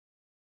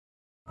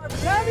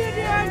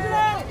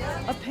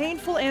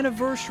painful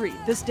anniversary.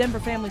 This Denver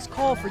family's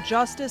call for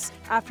justice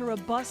after a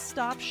bus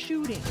stop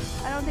shooting.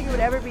 I don't think it would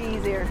ever be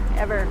easier,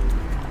 ever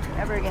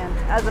again.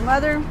 As a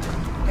mother,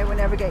 it would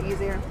never get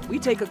easier. We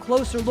take a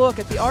closer look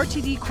at the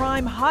RTD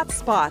crime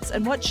hotspots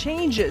and what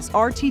changes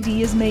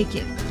RTD is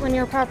making. When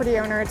you're a property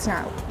owner, it's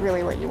not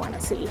really what you want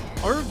to see.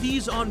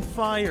 RVs on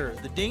fire.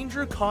 The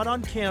danger caught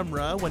on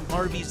camera when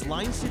RVs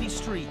line city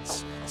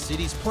streets.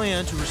 Cities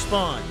plan to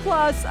respond.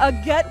 Plus, a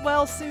get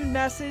well soon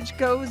message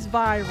goes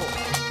viral.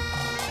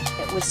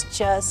 It was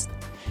just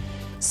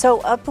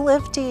so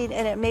uplifting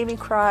and it made me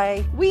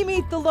cry. We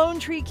meet the Lone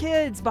Tree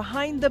kids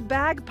behind the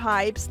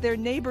bagpipes their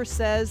neighbor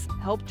says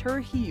helped her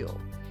heal.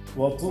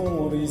 And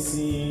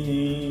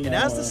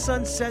as the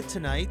sun set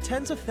tonight,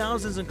 tens of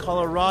thousands in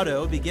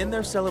Colorado begin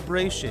their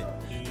celebration.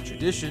 The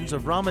traditions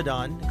of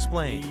Ramadan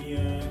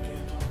explained.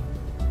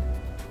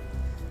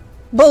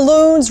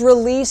 Balloons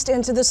released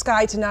into the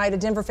sky tonight. A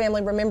Denver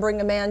family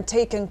remembering a man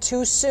taken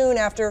too soon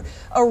after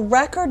a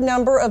record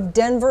number of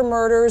Denver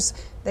murders.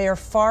 They are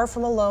far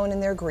from alone in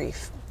their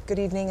grief. Good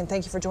evening and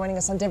thank you for joining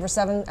us on Denver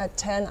 7 at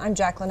 10. I'm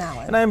Jacqueline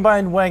Allen. And I'm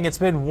Brian Wang. It's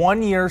been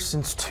 1 year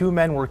since two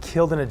men were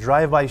killed in a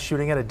drive-by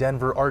shooting at a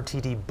Denver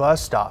RTD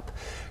bus stop.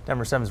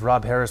 Denver 7's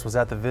Rob Harris was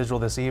at the vigil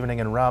this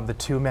evening, and Rob, the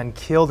two men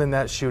killed in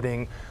that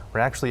shooting were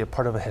actually a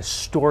part of a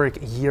historic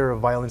year of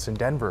violence in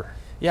Denver.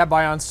 Yeah,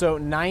 Bayan, so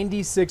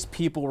 96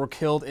 people were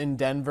killed in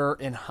Denver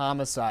in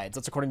homicides.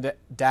 That's according to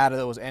data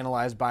that was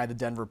analyzed by the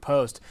Denver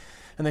Post.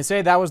 And they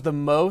say that was the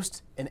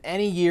most in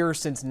any year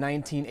since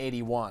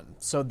 1981.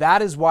 So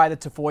that is why the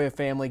Tafoya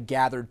family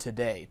gathered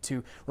today,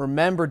 to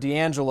remember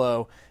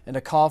DeAngelo and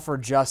to call for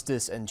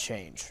justice and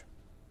change.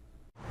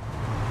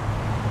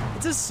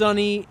 It's a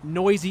sunny,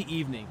 noisy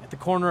evening at the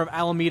corner of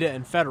Alameda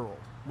and Federal,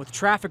 with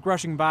traffic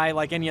rushing by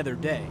like any other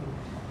day.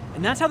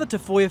 And that's how the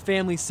Tafoya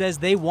family says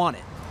they want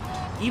it,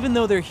 even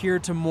though they're here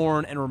to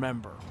mourn and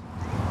remember.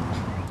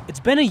 It's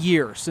been a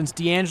year since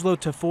DeAngelo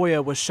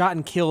Tafoya was shot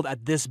and killed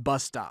at this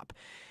bus stop.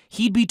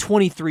 He'd be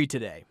 23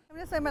 today.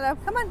 This way, my love.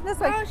 Come on, this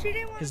way.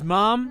 His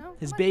mom,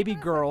 his baby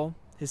girl,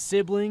 his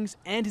siblings,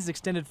 and his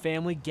extended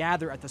family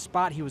gather at the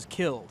spot he was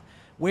killed,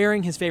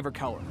 wearing his favorite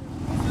color.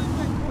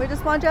 We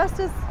just want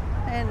justice,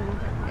 and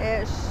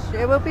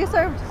it will be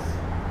served.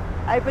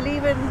 I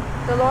believe in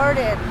the Lord,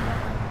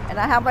 and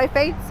I have my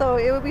faith, so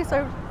it will be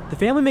served. The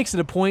family makes it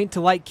a point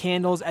to light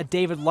candles at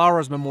David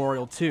Lara's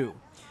memorial, too.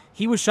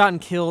 He was shot and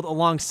killed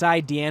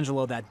alongside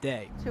DeAngelo that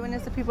day. 2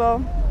 innocent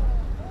people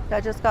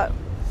that just got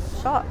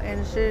shot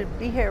and should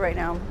be here right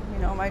now. You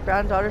know, my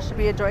granddaughter should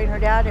be enjoying her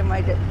dad, and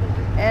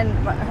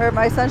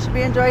my son should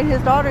be enjoying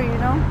his daughter, you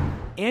know.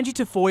 Angie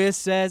Tafoya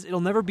says it'll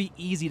never be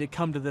easy to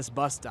come to this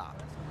bus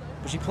stop,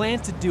 but she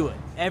plans to do it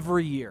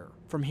every year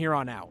from here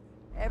on out.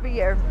 Every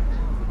year,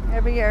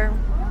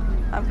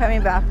 I'm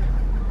coming back.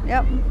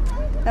 Yep.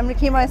 I'm going to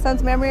keep my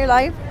son's memory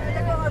alive.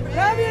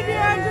 Love you,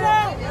 DeAngelo!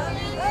 Love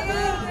you! Let me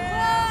go!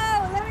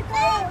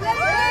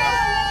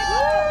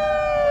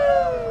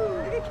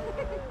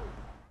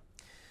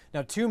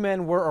 Now, two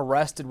men were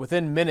arrested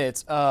within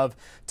minutes of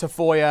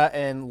Tafoya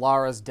and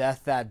Lara's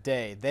death that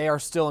day. They are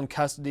still in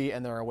custody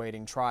and they're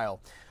awaiting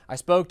trial. I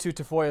spoke to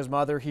Tafoya's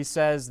mother. She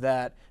says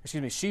that she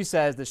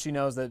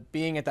knows that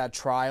being at that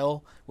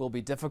trial will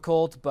be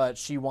difficult, but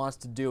she wants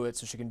to do it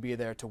so she can be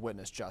there to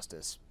witness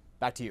justice.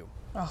 Back to you.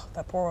 Oh,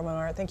 that poor woman.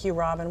 All right, thank you,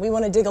 Rob. And we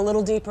want to dig a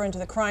little deeper into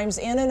the crimes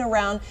in and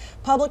around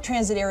public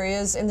transit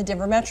areas in the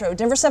Denver Metro.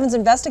 Denver 7's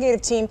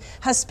investigative team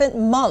has spent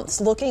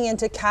months looking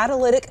into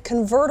catalytic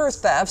converter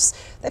thefts.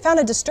 They found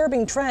a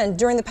disturbing trend.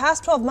 During the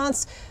past 12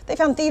 months, they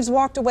found thieves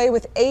walked away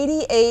with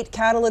 88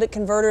 catalytic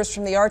converters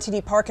from the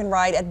RTD Park and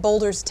Ride at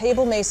Boulder's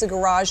Table Mesa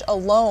garage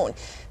alone.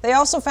 They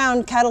also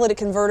found catalytic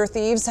converter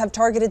thieves have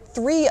targeted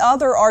 3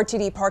 other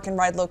RTD Park and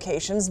Ride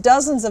locations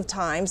dozens of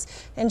times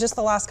in just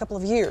the last couple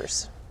of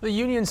years. The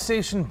Union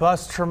Station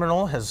bus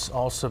terminal has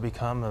also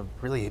become a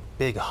really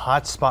big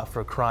hotspot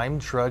for crime.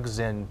 Drugs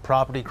and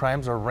property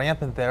crimes are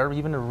rampant there,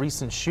 even a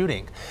recent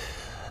shooting.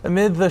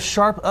 Amid the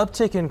sharp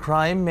uptick in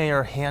crime,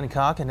 Mayor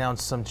Hancock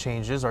announced some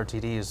changes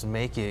RTD is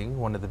making.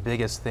 One of the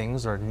biggest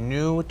things are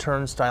new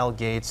turnstile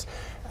gates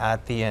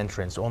at the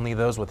entrance. Only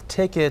those with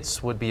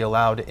tickets would be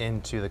allowed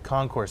into the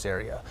concourse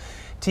area.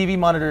 TV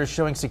monitors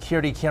showing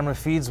security camera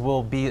feeds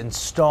will be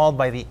installed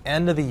by the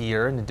end of the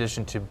year, in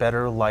addition to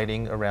better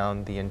lighting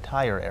around the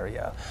entire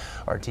area.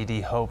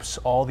 RTD hopes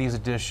all these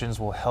additions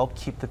will help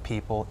keep the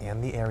people in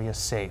the area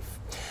safe.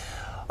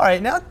 All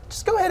right, now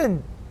just go ahead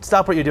and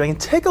stop what you're doing and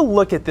take a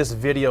look at this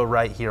video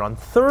right here. On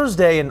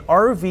Thursday, an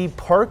RV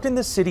parked in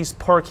the city's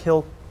Park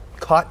Hill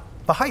caught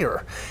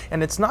fire.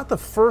 And it's not the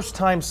first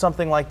time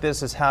something like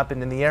this has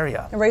happened in the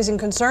area. Raising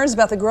concerns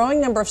about the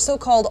growing number of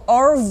so-called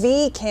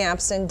RV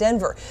camps in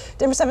Denver.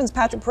 Denver 7's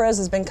Patrick Perez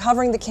has been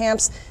covering the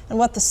camps and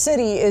what the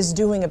city is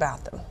doing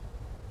about them.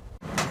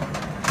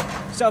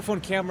 Cell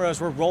phone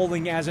cameras were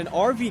rolling as an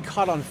RV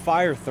caught on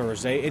fire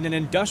Thursday in an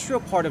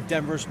industrial part of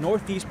Denver's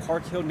northeast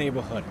Park Hill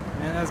neighborhood.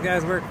 Man, those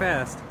guys work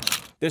fast.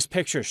 This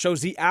picture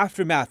shows the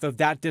aftermath of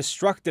that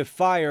destructive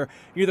fire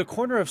near the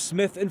corner of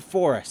Smith and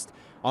Forest.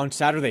 On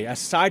Saturday, a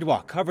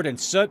sidewalk covered in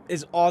soot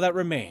is all that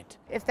remained.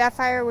 If that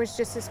fire was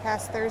just this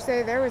past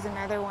Thursday, there was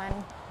another one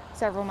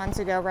several months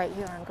ago right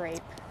here on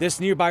Grape. This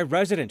nearby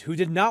resident, who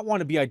did not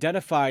want to be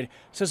identified,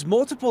 says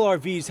multiple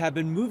RVs have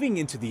been moving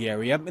into the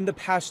area in the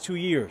past 2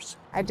 years.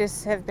 I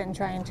just have been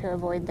trying to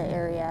avoid the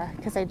area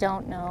because I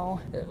don't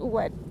know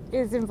what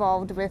is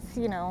involved with,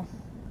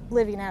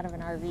 living out of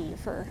an RV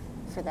for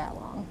that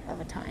long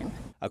of a time.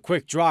 A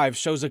quick drive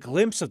shows a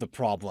glimpse of the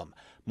problem.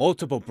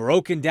 Multiple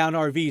broken down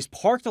RVs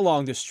parked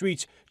along the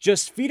streets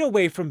just feet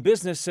away from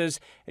businesses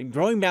and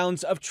growing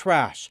mounds of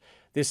trash.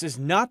 This is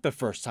not the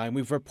first time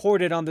we've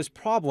reported on this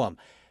problem.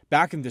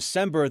 Back in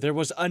December, there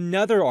was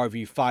another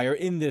RV fire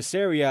in this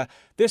area,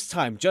 this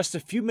time just a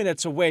few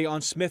minutes away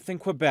on Smith in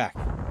Quebec.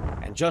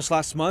 And just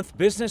last month,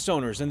 business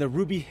owners in the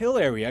Ruby Hill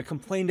area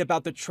complained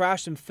about the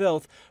trash and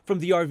filth from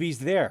the RVs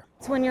there.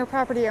 So when you're a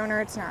property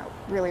owner, it's not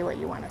really what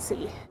you want to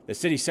see. The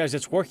city says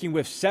it's working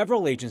with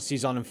several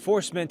agencies on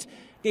enforcement.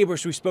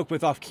 Neighbors we spoke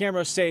with off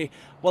camera say,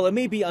 while it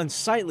may be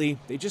unsightly,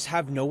 they just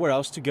have nowhere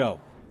else to go.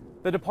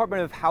 The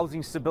Department of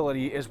Housing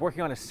Stability is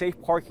working on a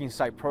safe parking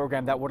site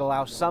program that would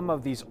allow some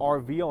of these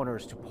RV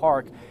owners to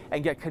park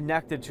and get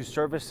connected to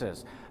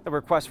services. The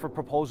request for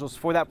proposals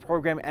for that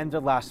program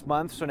ended last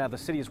month, so now the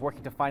city is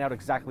working to find out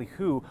exactly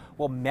who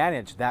will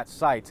manage that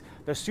site.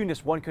 The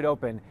soonest one could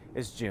open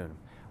is June.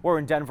 We're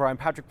in Denver. I'm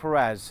Patrick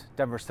Perez,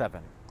 Denver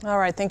 7. All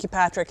right, thank you,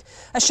 Patrick.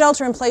 A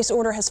shelter-in-place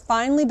order has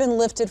finally been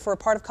lifted for a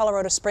part of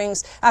Colorado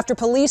Springs after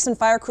police and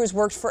fire crews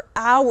worked for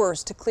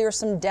hours to clear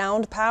some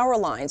downed power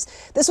lines.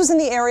 This was in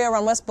the area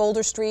around West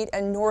Boulder Street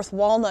and North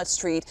Walnut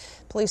Street.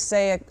 Police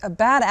say a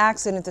bad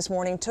accident this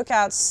morning took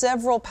out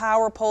several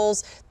power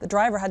poles. The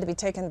driver had to be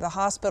taken to the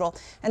hospital.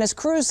 And as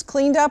crews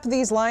cleaned up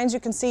these lines,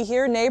 you can see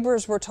here,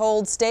 neighbors were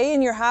told, stay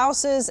in your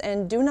houses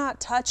and do not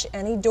touch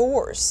any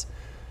doors.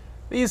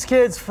 These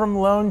kids from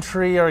Lone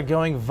Tree are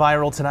going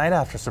viral tonight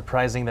after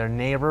surprising their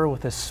neighbor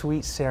with a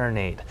sweet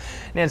serenade.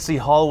 Nancy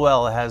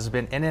Hallwell has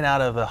been in and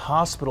out of the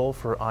hospital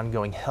for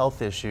ongoing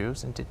health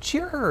issues, and to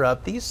cheer her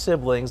up, these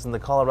siblings in the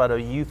Colorado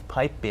Youth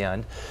Pipe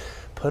Band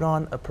put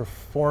on a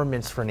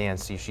performance for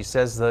Nancy. She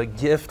says the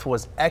gift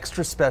was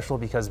extra special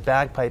because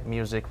bagpipe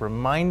music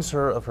reminds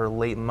her of her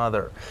late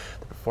mother.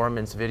 The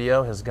performance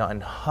video has gotten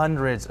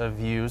hundreds of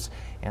views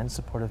and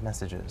supportive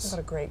messages.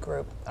 What a great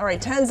group. All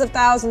right, tens of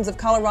thousands of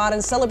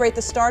Coloradans celebrate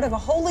the start of a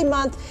holy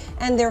month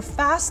and their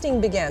fasting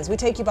begins. We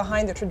take you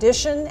behind the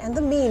tradition and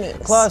the meanings.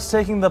 Plus,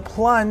 taking the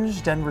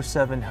plunge, Denver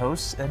 7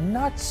 hosts a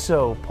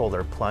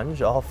not-so-polar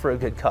plunge, all for a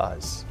good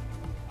cause.